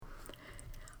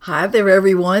Hi there,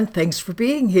 everyone. Thanks for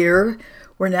being here.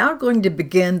 We're now going to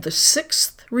begin the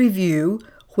 6th review,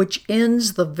 which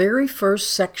ends the very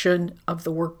first section of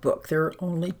the workbook. There are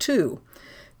only 2.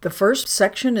 The first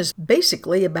section is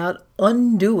basically about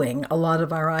undoing a lot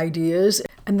of our ideas,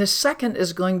 and the second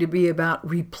is going to be about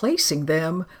replacing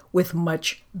them with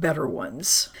much better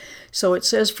ones. So it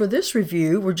says for this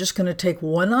review, we're just going to take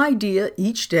one idea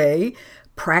each day,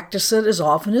 practice it as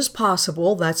often as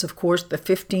possible. That's, of course, the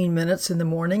 15 minutes in the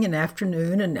morning and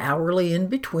afternoon and hourly in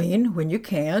between when you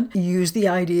can. Use the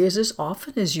ideas as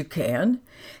often as you can.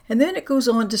 And then it goes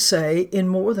on to say, in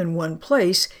more than one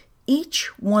place, each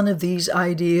one of these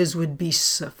ideas would be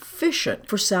sufficient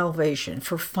for salvation,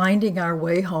 for finding our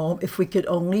way home if we could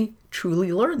only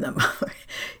truly learn them.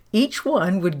 Each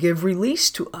one would give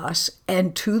release to us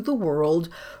and to the world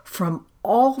from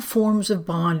all forms of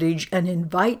bondage and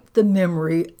invite the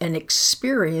memory and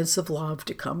experience of love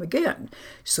to come again.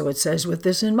 So it says, with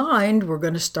this in mind, we're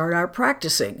going to start our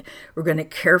practicing. We're going to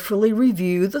carefully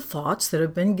review the thoughts that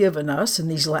have been given us in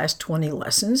these last 20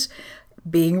 lessons,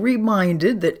 being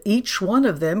reminded that each one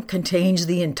of them contains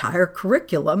the entire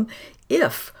curriculum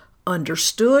if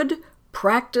understood,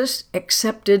 practiced,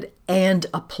 accepted, and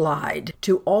applied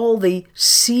to all the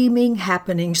seeming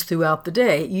happenings throughout the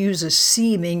day. It uses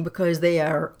seeming because they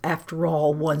are, after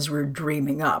all, ones we're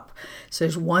dreaming up. It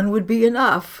says one would be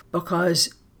enough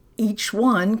because each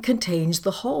one contains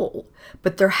the whole.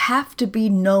 But there have to be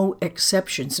no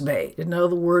exceptions made. In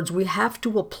other words, we have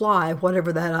to apply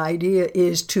whatever that idea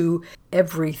is to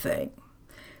everything.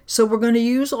 So we're going to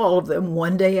use all of them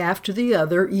one day after the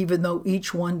other, even though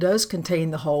each one does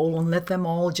contain the whole, and let them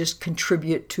all just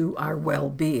contribute to our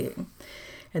well-being.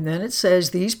 And then it says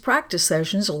these practice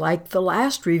sessions, like the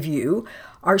last review,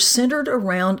 are centered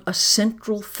around a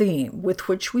central theme with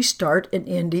which we start and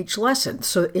end each lesson.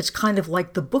 So it's kind of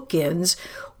like the bookends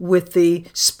with the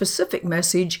specific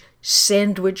message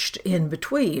sandwiched in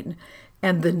between.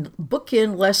 And the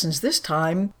bookend lessons this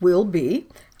time will be,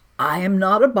 I am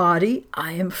not a body,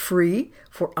 I am free,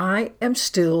 for I am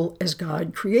still as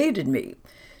God created me.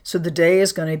 So the day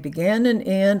is going to begin and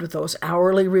end with those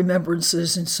hourly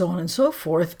remembrances and so on and so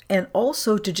forth. And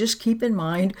also to just keep in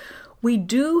mind, we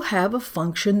do have a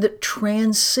function that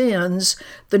transcends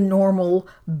the normal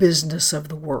business of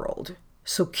the world.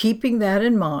 So keeping that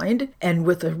in mind, and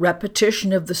with a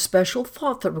repetition of the special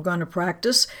thought that we're going to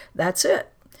practice, that's it.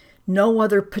 No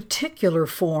other particular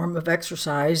form of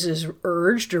exercise is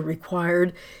urged or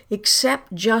required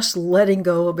except just letting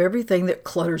go of everything that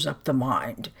clutters up the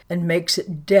mind and makes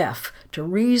it deaf to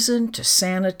reason, to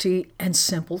sanity, and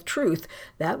simple truth.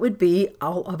 That would be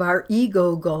all of our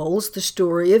ego goals, the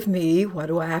story of me, what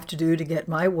do I have to do to get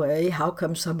my way, how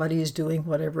come somebody is doing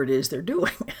whatever it is they're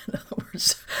doing. In other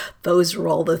words, those are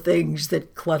all the things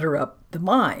that clutter up the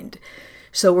mind.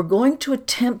 So we're going to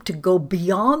attempt to go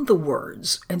beyond the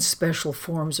words and special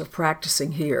forms of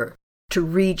practicing here to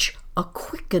reach a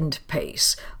quickened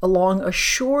pace along a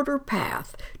shorter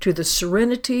path to the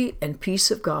serenity and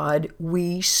peace of God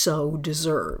we so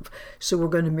deserve. So we're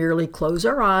going to merely close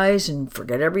our eyes and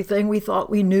forget everything we thought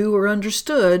we knew or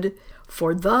understood,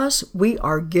 for thus we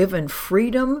are given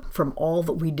freedom from all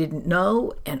that we didn't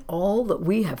know and all that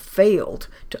we have failed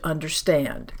to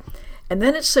understand. And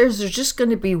then it says there's just going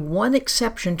to be one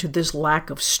exception to this lack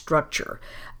of structure,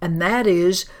 and that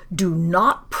is, do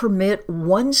not permit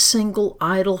one single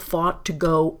idle thought to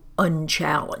go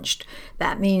unchallenged.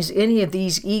 That means any of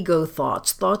these ego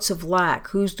thoughts, thoughts of lack,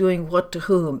 who's doing what to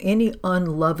whom, any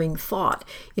unloving thought.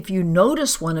 If you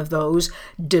notice one of those,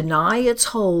 deny its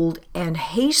hold and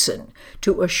hasten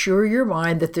to assure your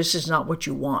mind that this is not what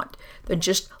you want. Then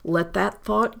just let that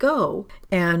thought go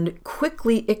and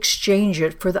quickly exchange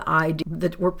it for the idea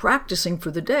that we're practicing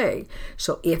for the day.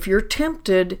 So if you're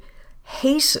tempted,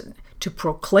 hasten to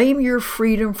proclaim your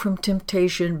freedom from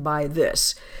temptation by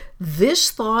this. This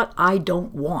thought I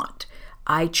don't want.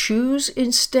 I choose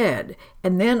instead,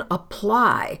 and then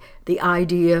apply the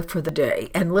idea for the day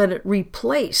and let it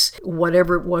replace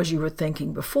whatever it was you were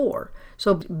thinking before.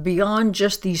 So beyond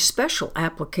just these special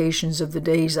applications of the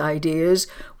day's ideas,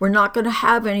 we're not going to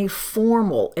have any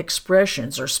formal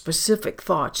expressions or specific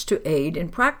thoughts to aid in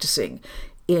practicing.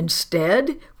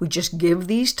 Instead, we just give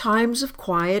these times of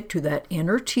quiet to that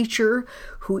inner teacher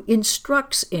who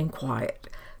instructs in quiet,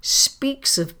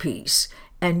 speaks of peace,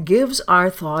 and gives our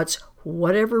thoughts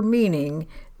whatever meaning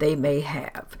they may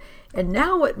have. And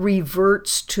now it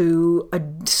reverts to a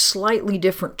slightly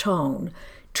different tone.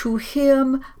 To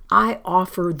him, I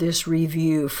offer this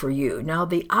review for you. Now,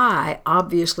 the I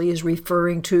obviously is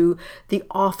referring to the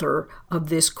author of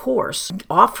this course,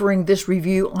 offering this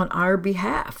review on our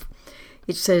behalf.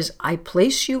 It says, I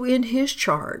place you in his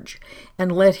charge,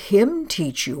 and let him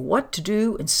teach you what to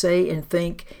do and say and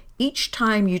think each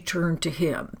time you turn to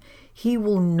him. He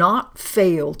will not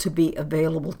fail to be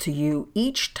available to you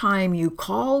each time you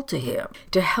call to him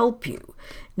to help you.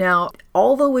 Now,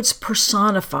 although it's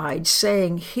personified,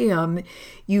 saying him,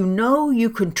 you know you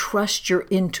can trust your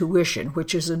intuition,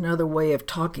 which is another way of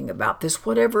talking about this.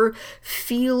 Whatever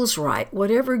feels right,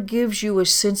 whatever gives you a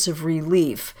sense of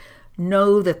relief,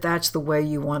 know that that's the way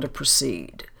you want to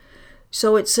proceed.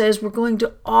 So it says we're going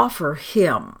to offer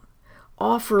him,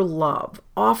 offer love,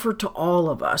 offer to all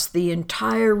of us the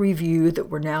entire review that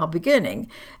we're now beginning,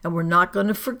 and we're not going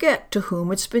to forget to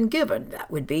whom it's been given.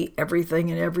 That would be everything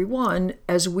and everyone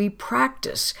as we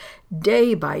practice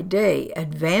day by day,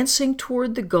 advancing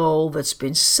toward the goal that's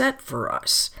been set for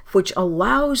us, which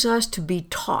allows us to be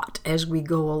taught as we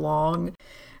go along,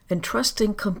 and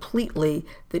trusting completely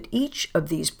that each of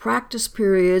these practice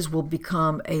periods will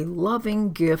become a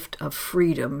loving gift of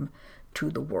freedom to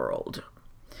the world.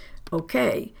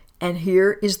 Okay, and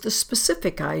here is the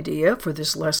specific idea for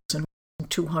this lesson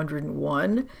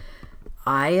 201.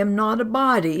 I am not a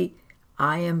body,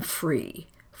 I am free,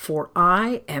 for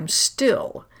I am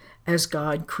still as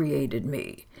God created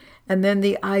me. And then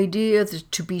the idea that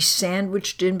to be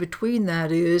sandwiched in between that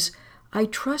is, I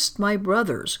trust my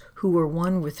brothers who are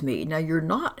one with me. Now, you're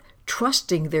not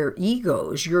trusting their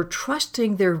egos, you're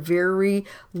trusting their very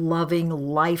loving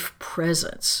life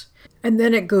presence. And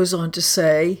then it goes on to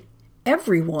say,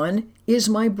 everyone is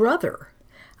my brother.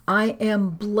 I am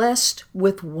blessed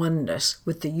with oneness,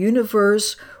 with the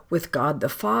universe, with God the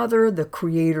Father, the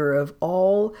creator of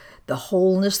all, the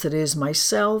wholeness that is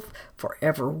myself,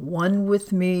 forever one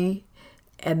with me.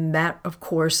 And that, of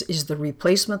course, is the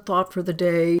replacement thought for the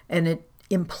day. And it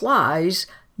implies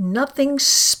nothing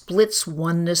splits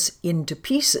oneness into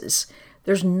pieces.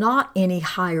 There's not any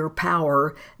higher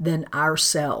power than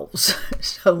ourselves.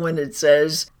 So when it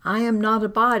says, I am not a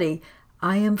body,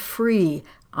 I am free,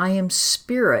 I am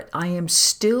spirit, I am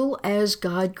still as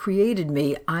God created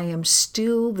me, I am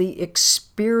still the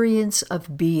experience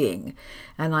of being,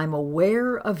 and I'm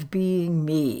aware of being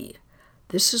me.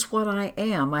 This is what I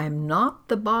am. I am not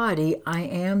the body, I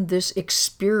am this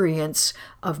experience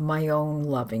of my own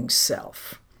loving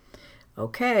self.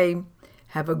 Okay.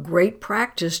 Have a great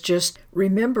practice just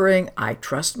remembering I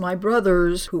trust my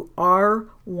brothers who are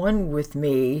one with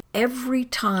me every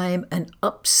time an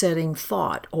upsetting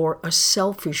thought or a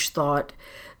selfish thought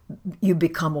you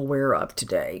become aware of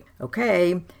today.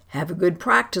 Okay, have a good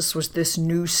practice with this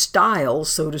new style,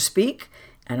 so to speak,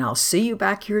 and I'll see you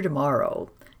back here tomorrow.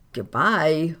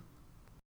 Goodbye.